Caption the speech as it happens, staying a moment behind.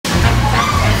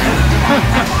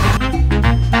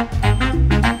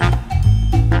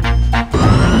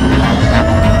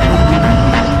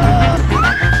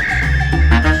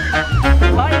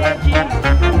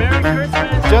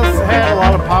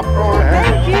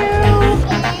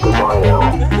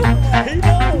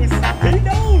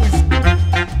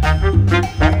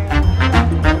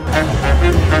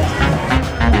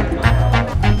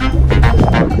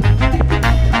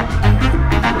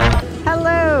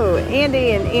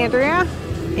Andrea,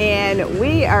 and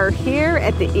we are here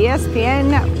at the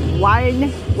ESPN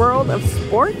Wide World of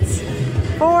Sports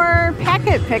for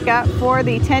packet pickup for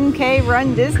the 10K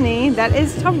Run Disney. That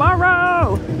is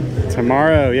tomorrow.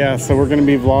 Tomorrow, yeah. So we're going to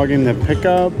be vlogging the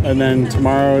pickup, and then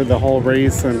tomorrow the whole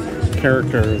race and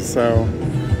characters. So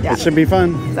yeah, it should be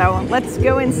fun. So let's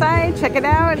go inside, check it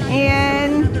out,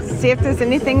 and see if there's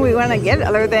anything we want to get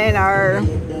other than our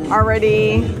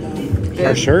already good...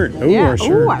 Our shirt. Ooh, yeah. Our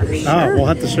shirt. Ooh, our shirt. Oh, we'll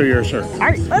have to show you our shirt. All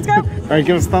right, let's go. All right,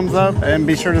 give us a thumbs up and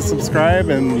be sure to subscribe,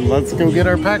 and let's go get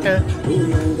our packet.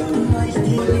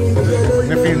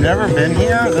 And if you've never been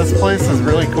here, this place is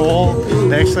really cool.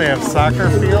 They actually have soccer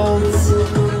fields.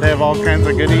 They have all kinds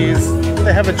of goodies.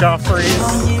 They have a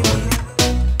Joffrey's.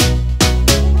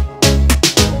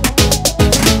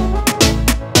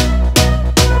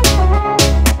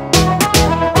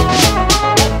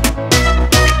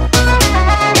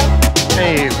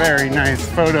 Very nice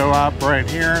photo op right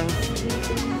here.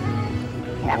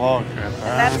 Yep. Look at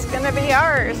that. That's gonna be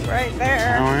ours right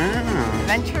there. Oh yeah.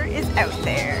 Adventure is out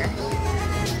there.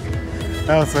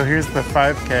 Oh, so here's the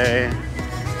 5K.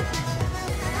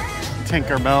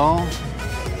 Tinkerbell.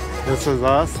 This is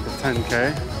us, the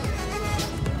 10K.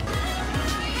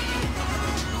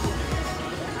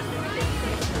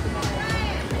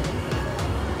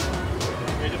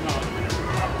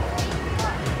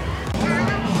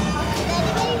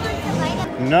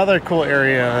 Another cool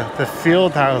area, the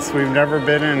field house. We've never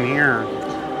been in here.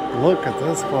 Look at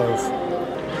this place.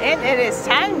 And it is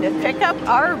time to pick up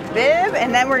our bib,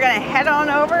 and then we're gonna head on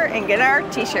over and get our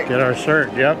t-shirt. Get our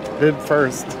shirt, yep, bib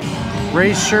first.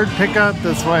 Race shirt pickup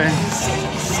this way.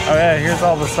 Oh yeah, here's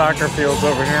all the soccer fields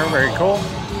over here, very cool.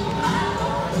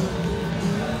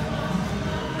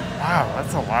 Wow,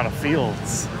 that's a lot of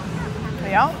fields.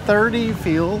 Yeah. 30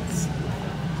 fields.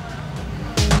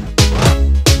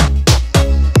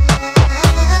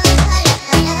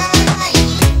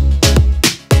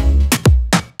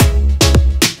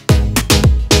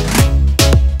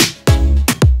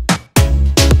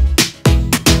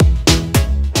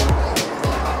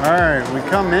 Alright, we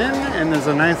come in and there's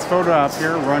a nice photo op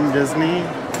here, Run Disney.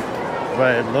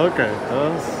 But look at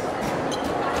this.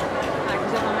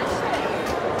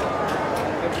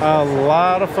 A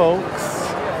lot of folks.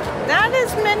 Not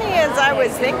as many as I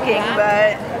was thinking,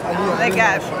 but they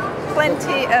got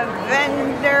plenty of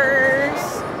vendors.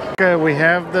 Okay, we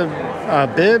have the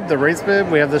bib, the race bib,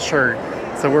 we have the shirt.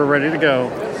 So we're ready to go.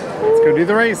 Let's go do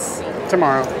the race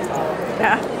tomorrow.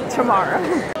 Yeah, tomorrow.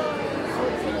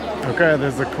 Okay,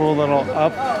 there's a cool little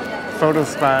up photo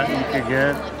spot you could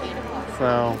get.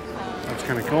 So that's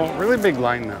kind of cool. Really big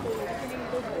line though.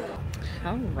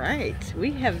 All right,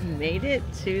 we have made it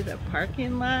to the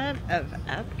parking lot of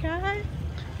Epcot.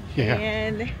 Yeah.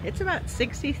 And it's about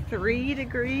 63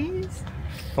 degrees.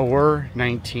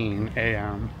 4:19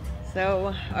 a.m.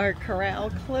 So our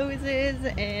corral closes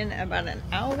in about an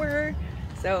hour.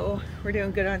 So we're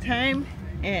doing good on time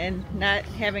and not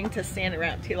having to stand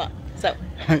around too long. So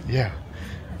yeah,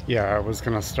 I was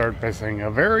gonna start by saying a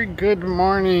very good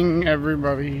morning,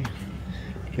 everybody.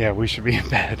 Yeah, we should be in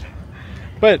bed,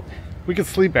 but we could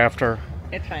sleep after.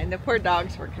 It's fine. The poor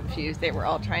dogs were confused. They were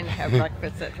all trying to have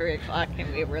breakfast at 3 o'clock,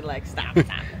 and we were like, stop.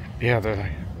 Yeah,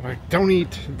 they're like, don't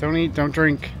eat, don't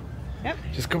drink. Yep.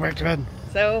 Just go back to bed.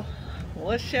 So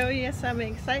we'll show you some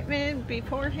excitement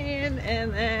beforehand,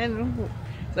 and then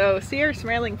so see our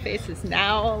smiling faces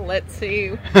now. Let's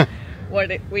see what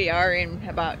we are in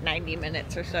about 90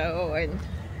 minutes or so, and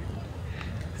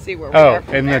see where we are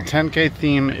from and there. the 10K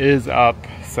theme is up,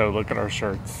 so look at our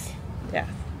shirts. Yeah.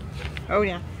 Oh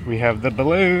yeah. We have the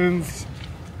balloons.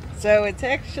 So it's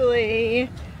actually,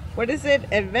 what is it?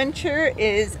 Adventure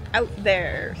is out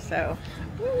there. So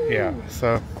woo. Yeah,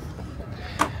 so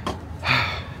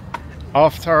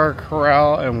off to our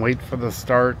corral and wait for the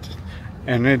start.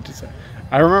 And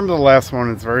I remember the last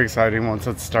one. It's very exciting once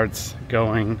it starts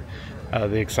going.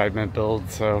 The excitement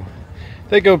builds, so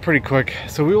they go pretty quick.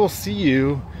 So we will see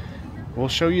you. We'll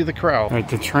show you the corral. All right,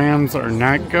 the trams are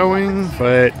not going,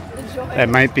 but that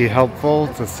might be helpful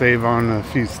to save on a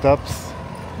few steps.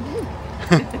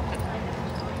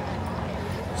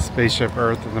 Spaceship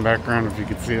Earth in the background, if you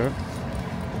could see it.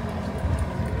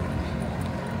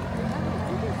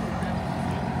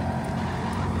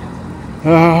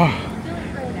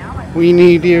 We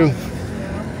need you.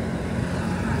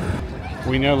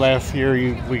 We know last year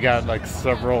we got like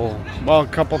a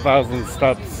couple thousand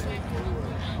steps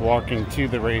walking to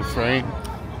the race, right?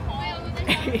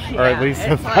 Yeah, or at least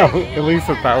at least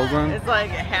 1,000. It's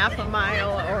like half a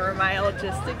mile or a mile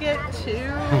just to get to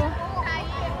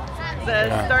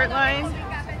the start line.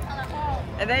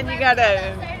 And then you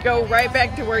gotta go right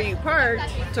back to where you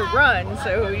parked to run,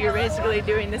 so you're basically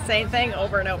doing the same thing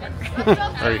over and over.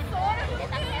 Right.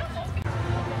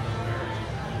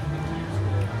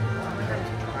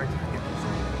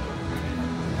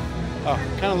 Oh,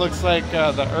 kind of looks like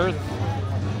the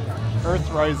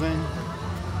Earth rising.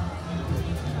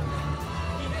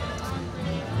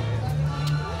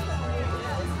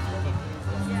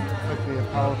 Like the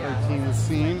Apollo 13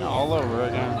 scene all over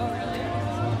again.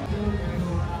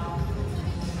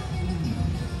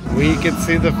 We can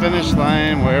see the finish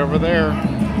line way over there.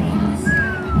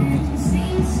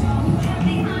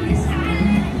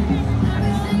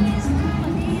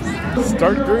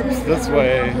 Start groups this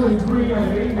way. Well,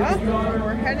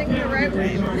 we're heading the right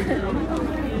way.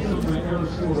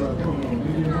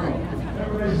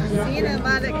 Seeing a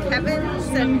lot of Kevins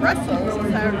and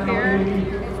Russells out here.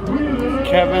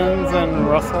 Kevins and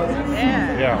Russells?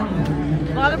 Yeah.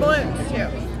 Yeah. A lot of balloons too.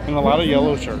 And a lot of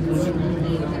yellow shirts.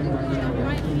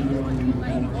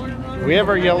 We have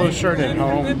our yellow shirt at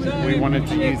home. We wanted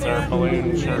to use our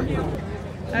balloon shirt.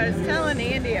 I was telling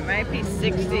Andy it might be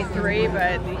 63,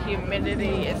 but the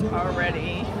humidity is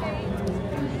already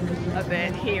a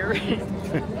bit here.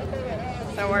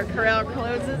 So our corral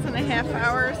closes in a half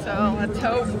hour, so let's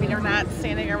hope we are not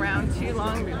standing around too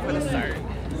long before the start.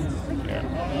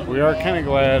 Yeah. We are kind of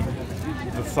glad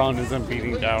the sun isn't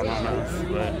beating down on us,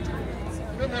 but...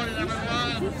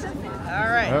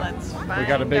 Alright, let's find we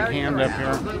got a big hand up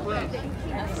here.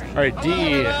 Alright,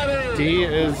 D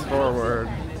is forward.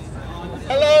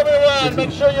 Hello everyone,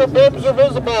 make sure your bibs are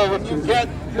visible when you get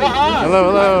behind.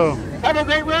 Hello. Have a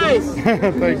great race.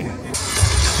 Thank you.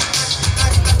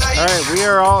 Alright, we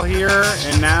are all here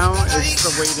and now it's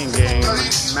the waiting game.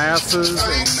 Masses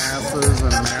and masses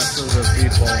and masses of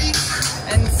people.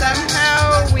 And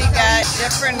somehow we got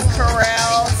different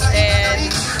corrals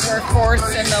and we're fourth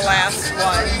in the last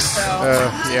one, so...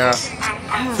 yeah.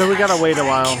 So we gotta wait a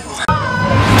while.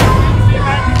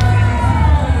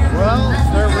 Well,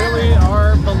 there really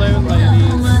are balloon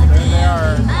ladies. There they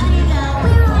are.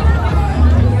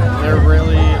 They're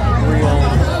really real.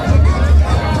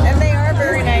 And they are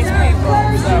very nice people,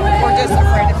 so we're just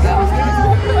afraid of them.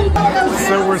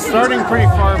 So we're starting pretty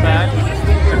far back.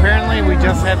 Apparently we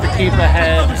just have to keep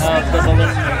ahead of the balloon.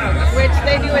 Which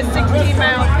they do a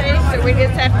 16-mile pace, so we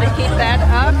just have to keep that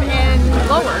up and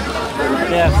lower.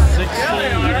 Yeah, 60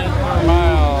 units per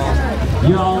mile.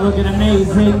 You're all looking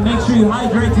amazing. Make sure you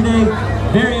hydrate today.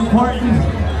 Very important.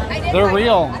 They're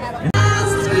real.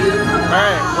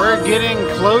 Alright, we're getting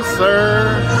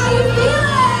closer.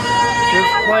 This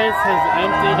place has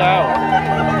emptied out.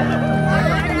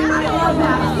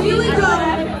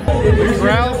 The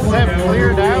crowds have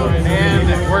cleared out and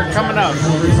we're coming up.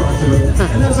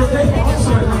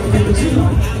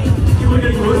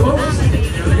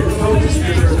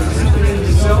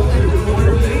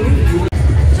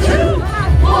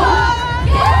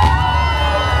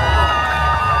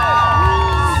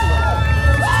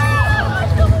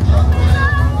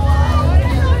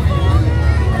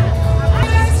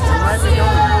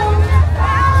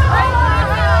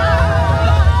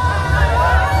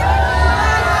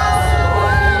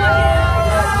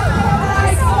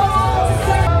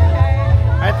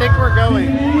 I think we're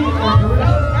going.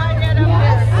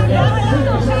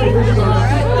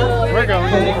 We're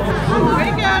going.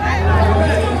 We got it.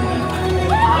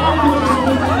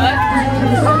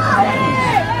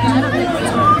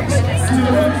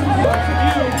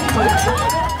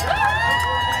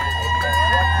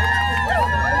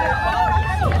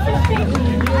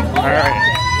 Alright.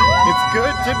 It's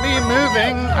good to be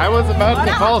moving. I was about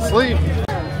to fall asleep.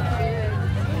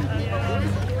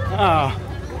 Ah.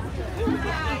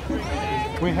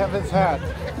 We have his hat.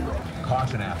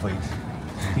 Caution athletes.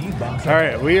 Speed bumps. All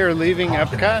right, we are leaving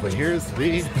Caution Epcot. athletes. Here's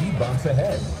the Speed bumps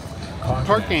ahead. Caution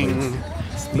parking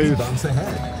athletes. Speed booth. bumps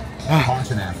ahead.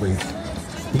 Caution athletes.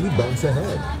 Speed bumps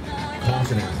ahead.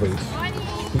 Caution athletes.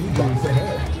 Speed bumps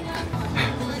ahead.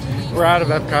 We're out of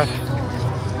Epcot.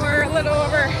 We're a little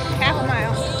over half a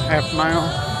mile. Half mile.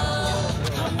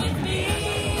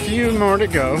 Few more to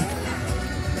go.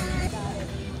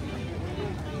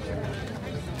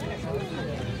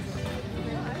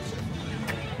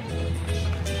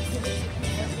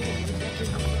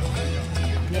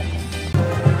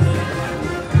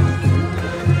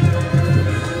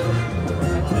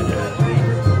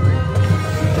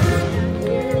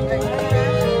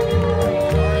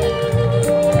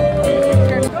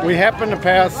 We happened to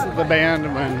pass the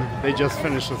band when they just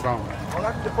finished the song.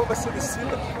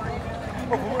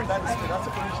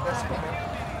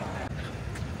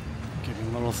 Getting a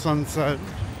little sunset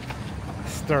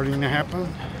starting to happen.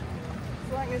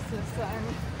 As long as the sun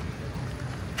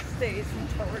days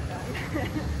until we're done.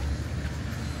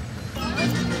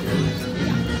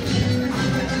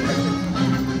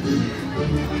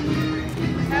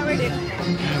 How we doing?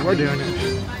 Yeah, we're doing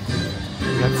it.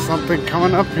 We got something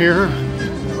coming up here.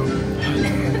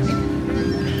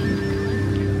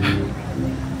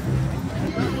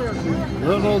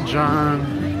 Little John.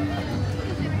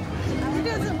 He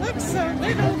doesn't look so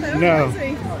little though, No. does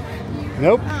he?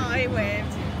 Nope. Oh, he waved.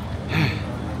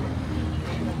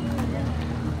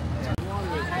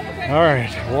 All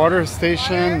right, water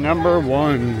station number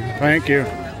 1. Thank you.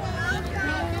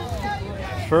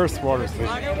 First water station.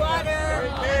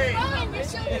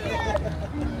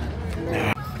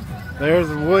 There's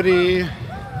Woody.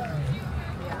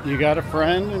 You got a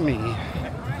friend and me.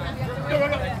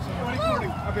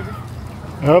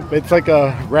 Oh, it's like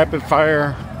a rapid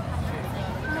fire.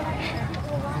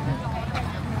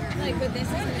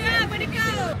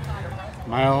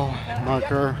 Mile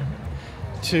marker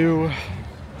 2.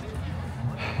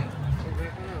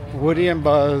 Woody and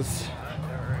Buzz.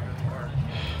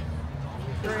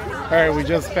 Alright, we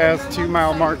just passed 2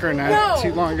 mile marker not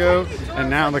too long ago, and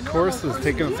now the course is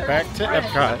taking us back to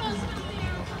Epcot.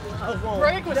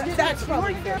 That's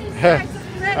funny.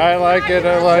 I like it,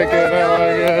 I like it, I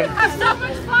like it.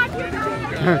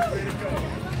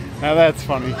 Now that's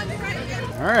funny.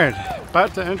 Alright,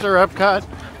 about to enter Epcot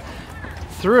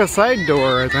through a side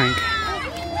door, I think.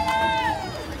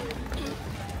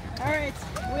 Alright,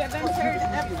 we have entered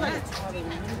Epcot.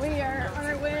 We are on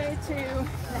our way to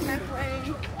the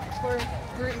halfway for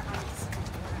 3 miles.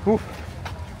 Oof.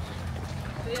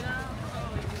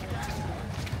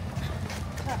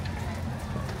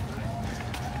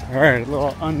 Alright, a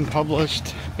little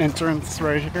unpublished entrance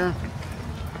right here.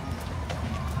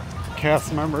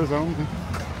 Cast members only.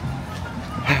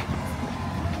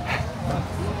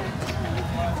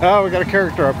 Oh, we got a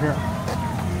character up here.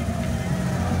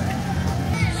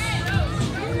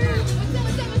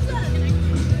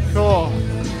 Cool.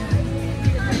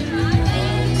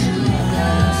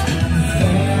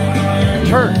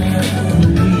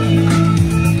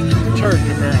 Turk,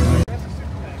 apparently.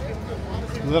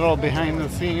 Little behind the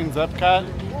scenes Epcot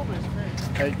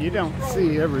that you don't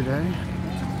see every day.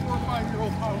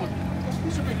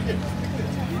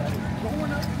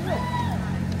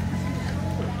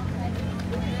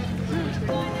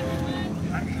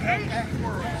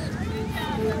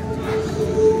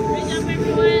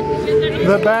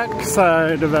 The back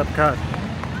side of Epcot.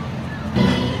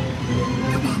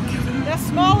 The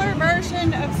smaller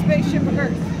version of Spaceship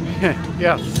Earth.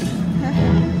 Yes.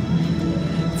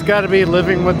 It's got to be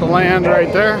living with the land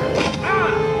right there.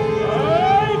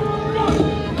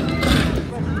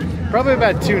 Probably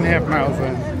about 2.5 miles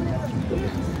in.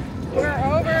 We're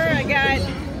over. I got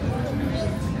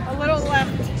a little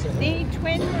left. Knee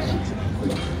twinge.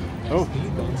 Oh.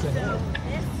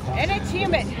 And it's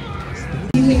humid.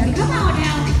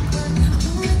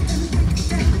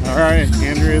 All right,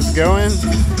 Andrea's going.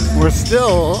 We're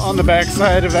still on the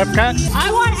backside of Epcot.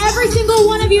 I want every single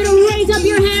one of you to raise up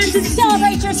your hands and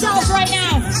celebrate yourselves right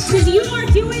now. Because you are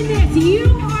doing this.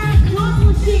 You are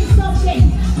accomplishing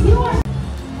something. You are.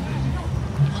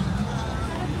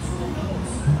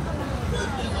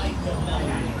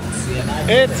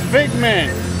 It's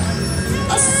Figment.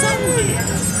 A sunbeam.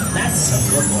 That's a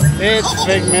good one. It's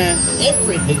Figment.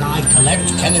 Everything I collect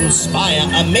can inspire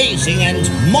amazing and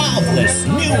marvelous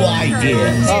new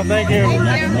ideas. Oh, thank you.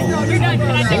 You're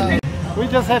done. We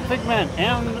just had Figment,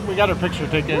 and we got our picture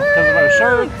taken because of our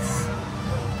shirts.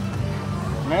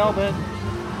 Nailed it.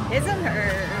 His and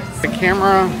hers. The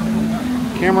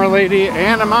camera lady,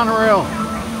 and a monorail.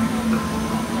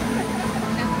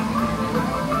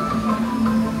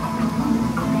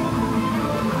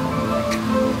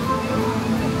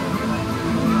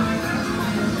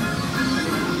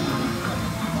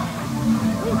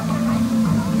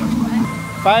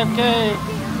 $5K.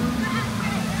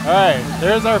 All right,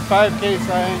 there's our 5K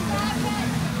sign.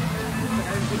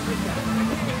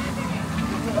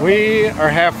 We are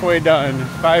halfway done.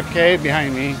 5K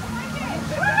behind me.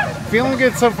 Feeling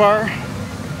good so far.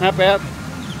 Not bad.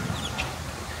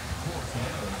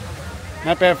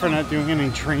 Not bad for not doing any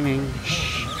training.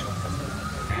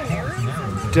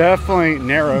 Definitely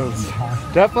narrows.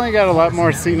 Definitely got a lot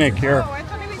more scenic here. Oh, I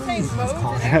thought he was saying bows.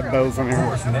 Bows and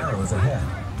arrows. Course narrows ahead.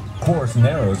 Course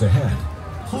narrows ahead.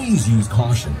 Please use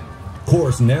caution.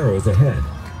 Course narrows ahead.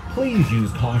 Please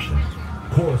use caution.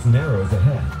 Course narrows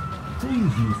ahead.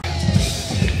 Please use.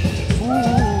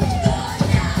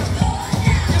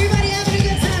 Everybody having a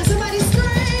good time. Somebody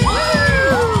scream.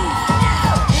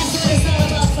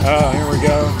 Oh, here we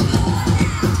go.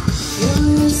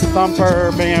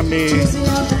 Thumper Bambi.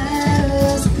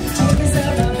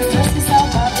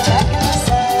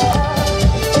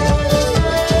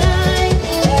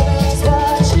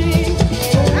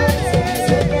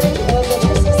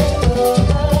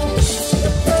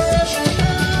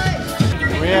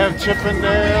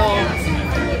 Chippendale.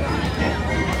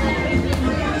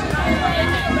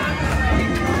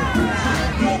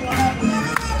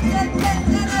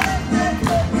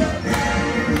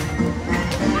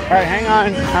 All right, hang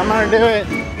on. I'm gonna do it.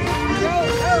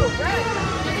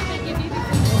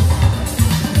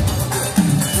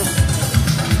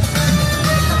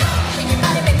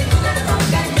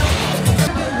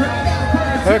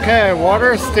 Okay,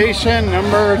 water station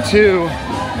number 2.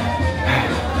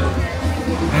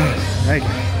 Thank you.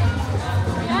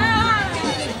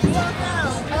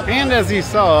 And as you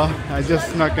saw, I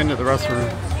just snuck into the restroom.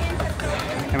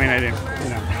 I mean, I didn't, you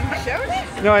know.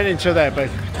 No, I didn't show that, but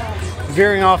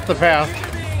veering off the path.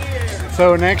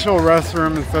 So an actual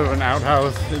restroom instead of an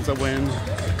outhouse is a win. All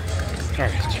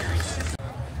right, cheers.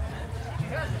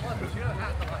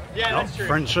 Yeah, that's true.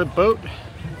 Friendship boat.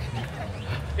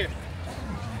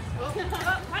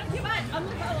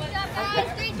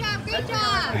 Great job, great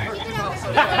job.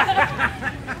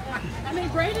 I mean,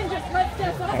 Brayden just left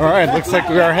us off. All right, looks like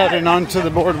we are heading on to the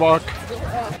boardwalk.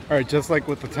 All right, just like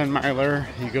with the 10 miler,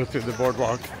 you go through the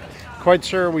boardwalk. Quite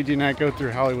sure we do not go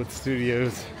through Hollywood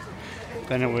Studios.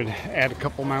 Then it would add a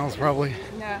couple miles probably.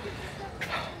 No.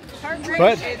 Heart rate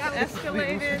But is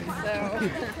escalated, so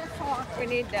we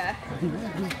need to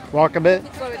walk a bit.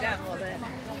 slow it down a little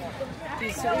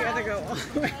bit. So we gotta go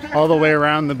All the way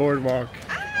around the boardwalk.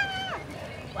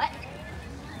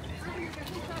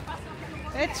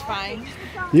 It's fine.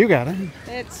 You got it.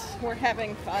 We're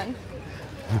having fun.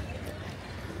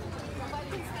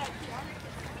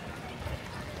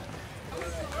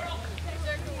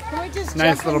 Can we just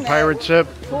Nice jump little in pirate that ship.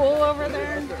 pool over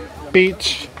there?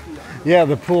 Beach. Yeah,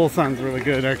 the pool sounds really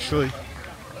good actually.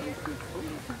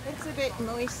 It's a bit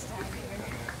moist.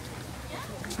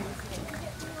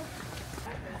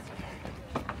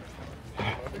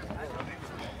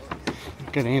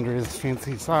 Look at Andrew's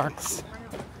fancy socks.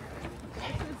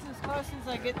 It's as close as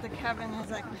I get to Kevin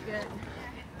as I can get.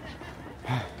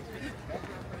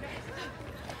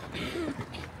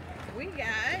 We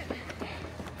got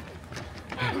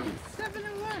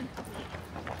 7:01.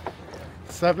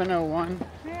 7:01.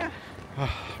 Yeah. All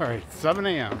right, 7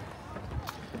 a.m.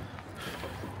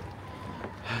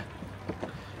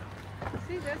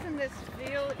 See, doesn't this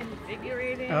feel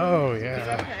invigorating? Oh, to yeah. get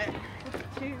up at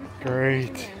 2:30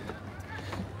 Great.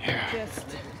 and Just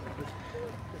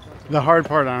The hard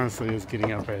part, honestly, is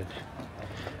getting up at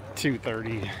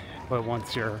 2:30. But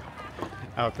once you're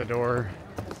out the door,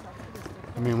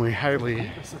 I mean, we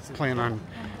highly plan on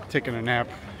taking a nap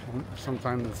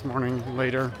sometime this morning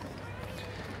later.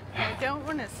 I don't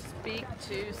want to speak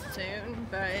too soon,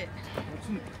 but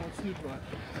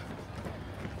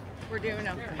we're doing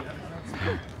okay.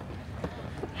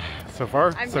 So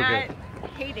far, I'm so not good.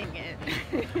 hating it.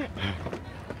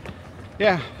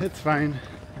 Yeah, it's fine.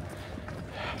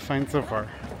 Fine so far.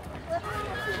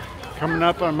 Coming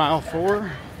up on mile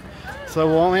 4, so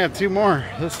we'll only have 2 more.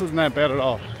 This isn't that bad at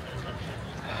all.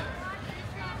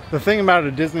 The thing about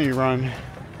a Disney run,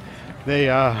 they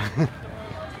the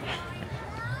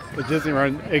Disney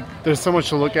run, there's so much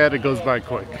to look at, it goes by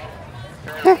quick.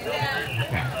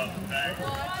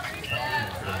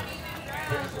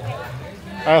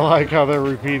 I like how they're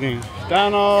repeating.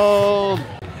 Donald!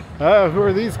 Oh, who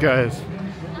are these guys?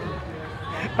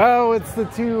 Oh, it's the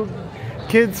 2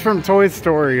 kids from Toy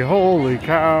Story. Holy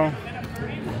cow.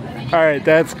 Alright,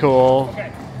 that's cool.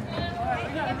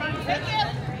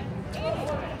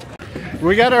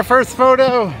 We got our first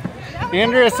photo.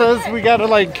 Andrea says we gotta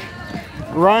like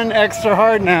run extra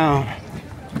hard now.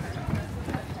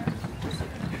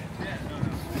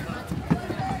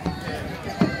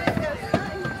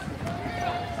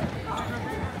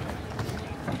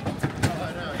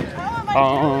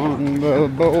 On the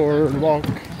boardwalk.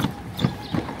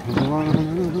 On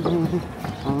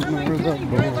the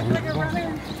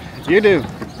boardwalk. You do.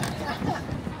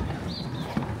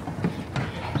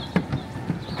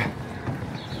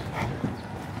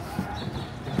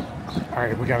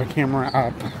 Alright, we got a camera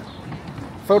up.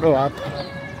 Photo up.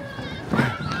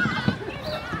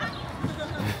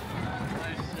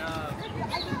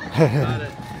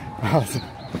 Awesome.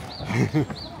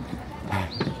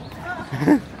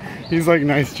 He's like,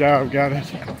 nice job, got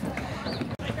it.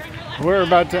 We're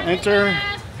about to enter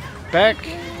back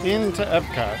into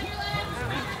Epcot.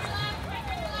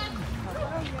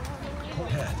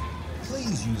 Ahead.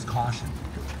 Please use caution.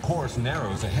 Course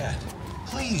narrows ahead.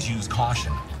 Please use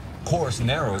caution. Course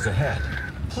narrows ahead.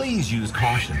 Please use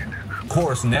caution.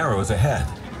 Course narrows ahead.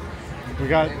 We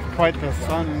got quite the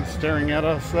sun staring at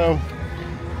us, so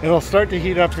it'll start to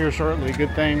heat up here shortly.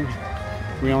 Good thing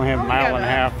we only have a mile and a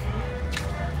half.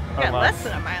 Got less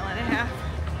than a mile and a half.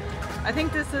 I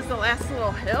think this is the last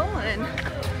little hill and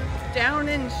down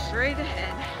and straight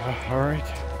ahead. All right.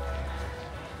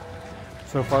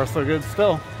 So far, so good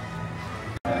still.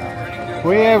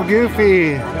 We have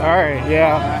Goofy. All right,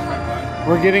 yeah.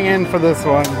 We're getting in for this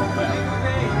one.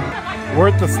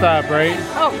 Worth the stop, right?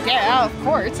 Oh, yeah, of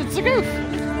course. It's a Goof.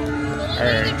 All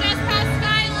right.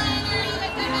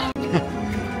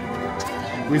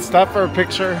 We stopped for a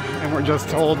picture and we're just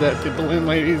told that the balloon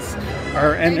ladies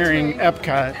are entering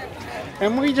Epcot.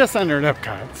 And we just entered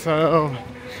Epcot, so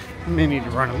we may need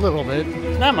to run a little bit.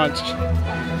 Not much.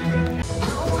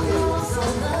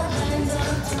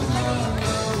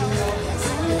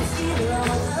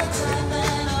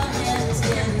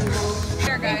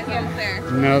 There, guys, up there.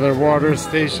 Another water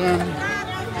station.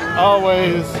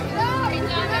 Always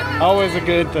a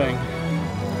good thing.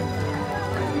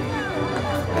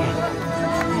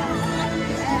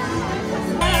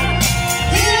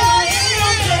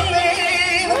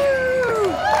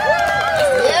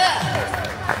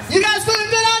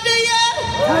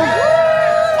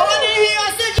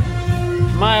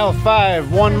 Mile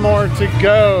 5, one more to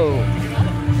go.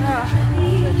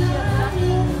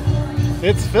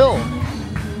 It's filled.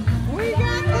 We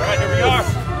got this. All right, here we are.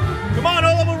 Come on,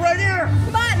 all of them right here.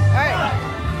 Come on.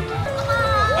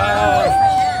 All right.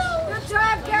 Good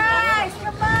job, guys.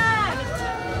 Come on.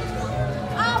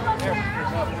 Almost there.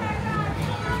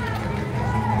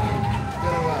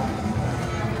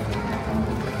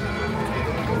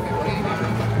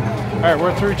 All right,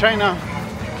 we're through China.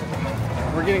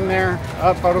 We're getting there.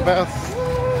 Up, photo bus.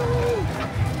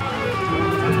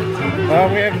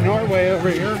 We have Norway over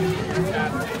here.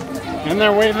 And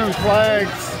they're waving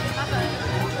flags.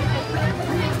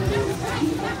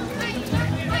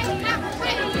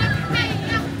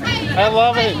 I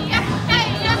love it.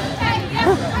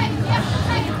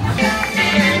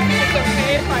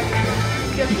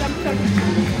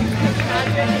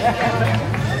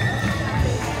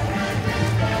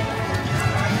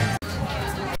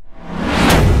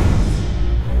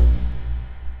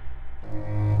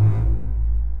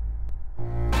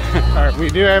 All right, we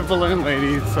do have balloon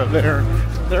ladies, so they're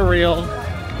real.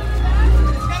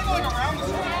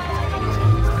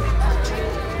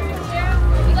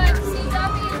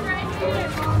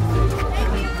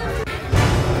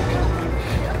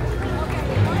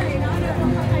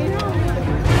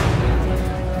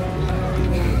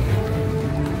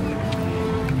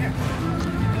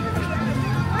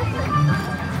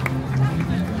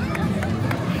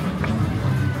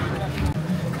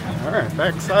 All right,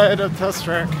 backside of test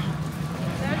track.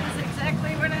 That is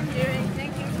exactly what I'm doing.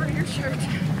 Thank you for your shirt.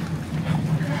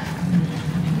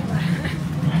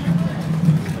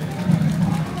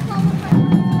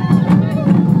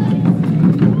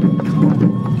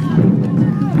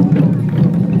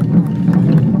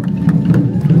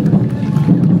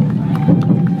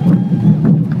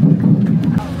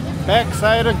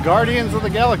 Backside of Guardians of the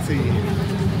Galaxy.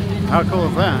 How cool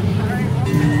is that?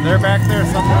 They're back there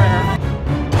somewhere.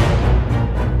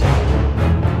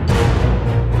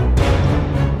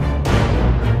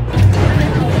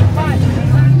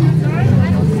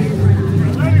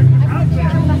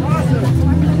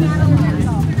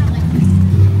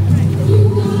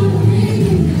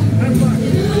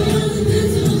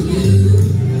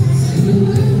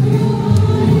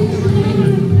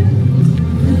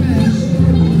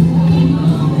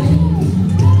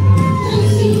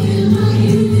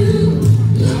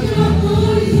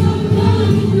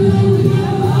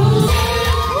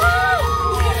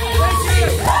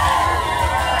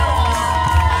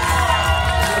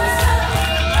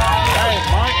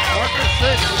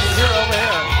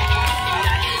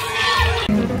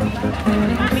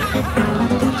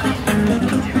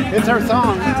 It's our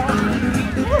song.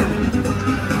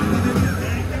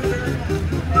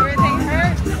 Everything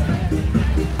hurts.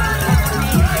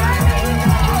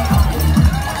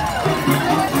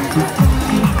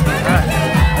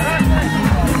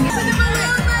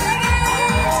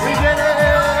 We did it!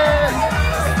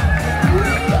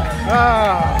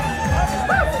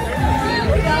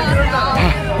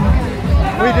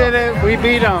 We did it. We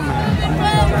beat them.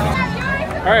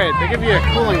 All right, they give you a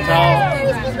cooling towel,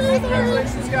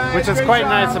 which is quite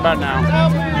nice about now.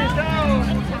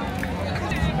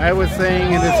 I was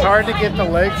saying it is hard to get the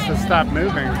legs to stop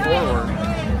moving forward.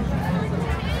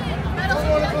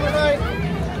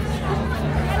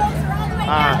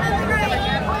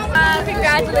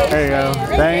 Congratulations. There you go.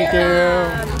 Thank you.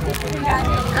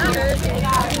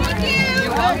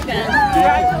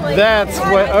 That's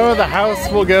what, oh, the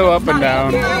house will go up and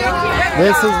down.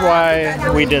 This is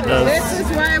why we did this. This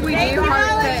is why we do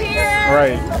hard things.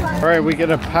 Right. All right, we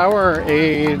get a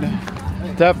Powerade.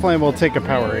 Definitely we'll take a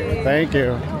Powerade. Thank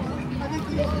you.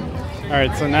 All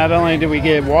right, so not only do we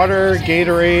get water,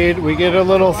 Gatorade, we get a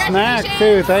little snack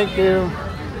too. Thank you.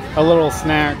 A little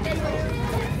snack.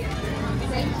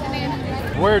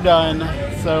 We're done.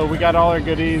 So we got all our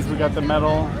goodies. We got the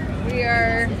medal. We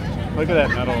are. Look at that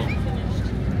medal.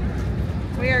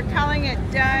 We are calling it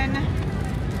done.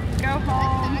 Go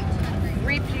home,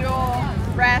 refuel,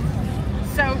 rest,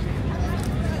 soak.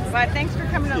 But thanks for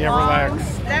coming along.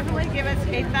 Relax. Definitely give us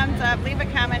a thumbs up. Leave a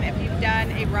comment if you've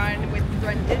done a run with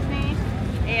Run Disney.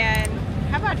 And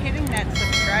how about hitting that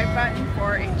subscribe button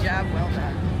for a job well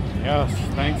done? Yes,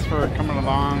 thanks for coming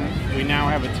along. We now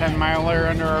have a 10-miler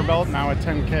under our belt, now a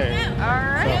 10K. All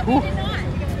right.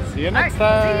 So, see you next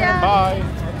time.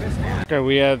 Bye. Okay,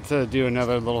 we had to do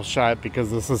another little shot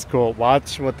because this is cool.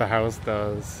 Watch what the house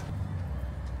does.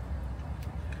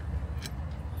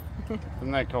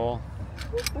 Isn't that cool?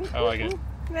 I like it.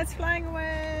 That's flying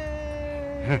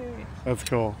away. That's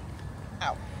cool.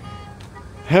 Ow.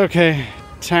 Okay,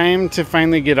 time to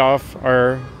finally get off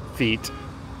our feet.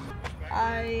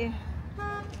 I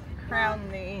crown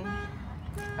thee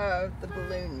of the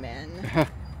balloon men.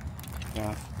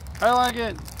 Yeah, I like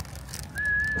it.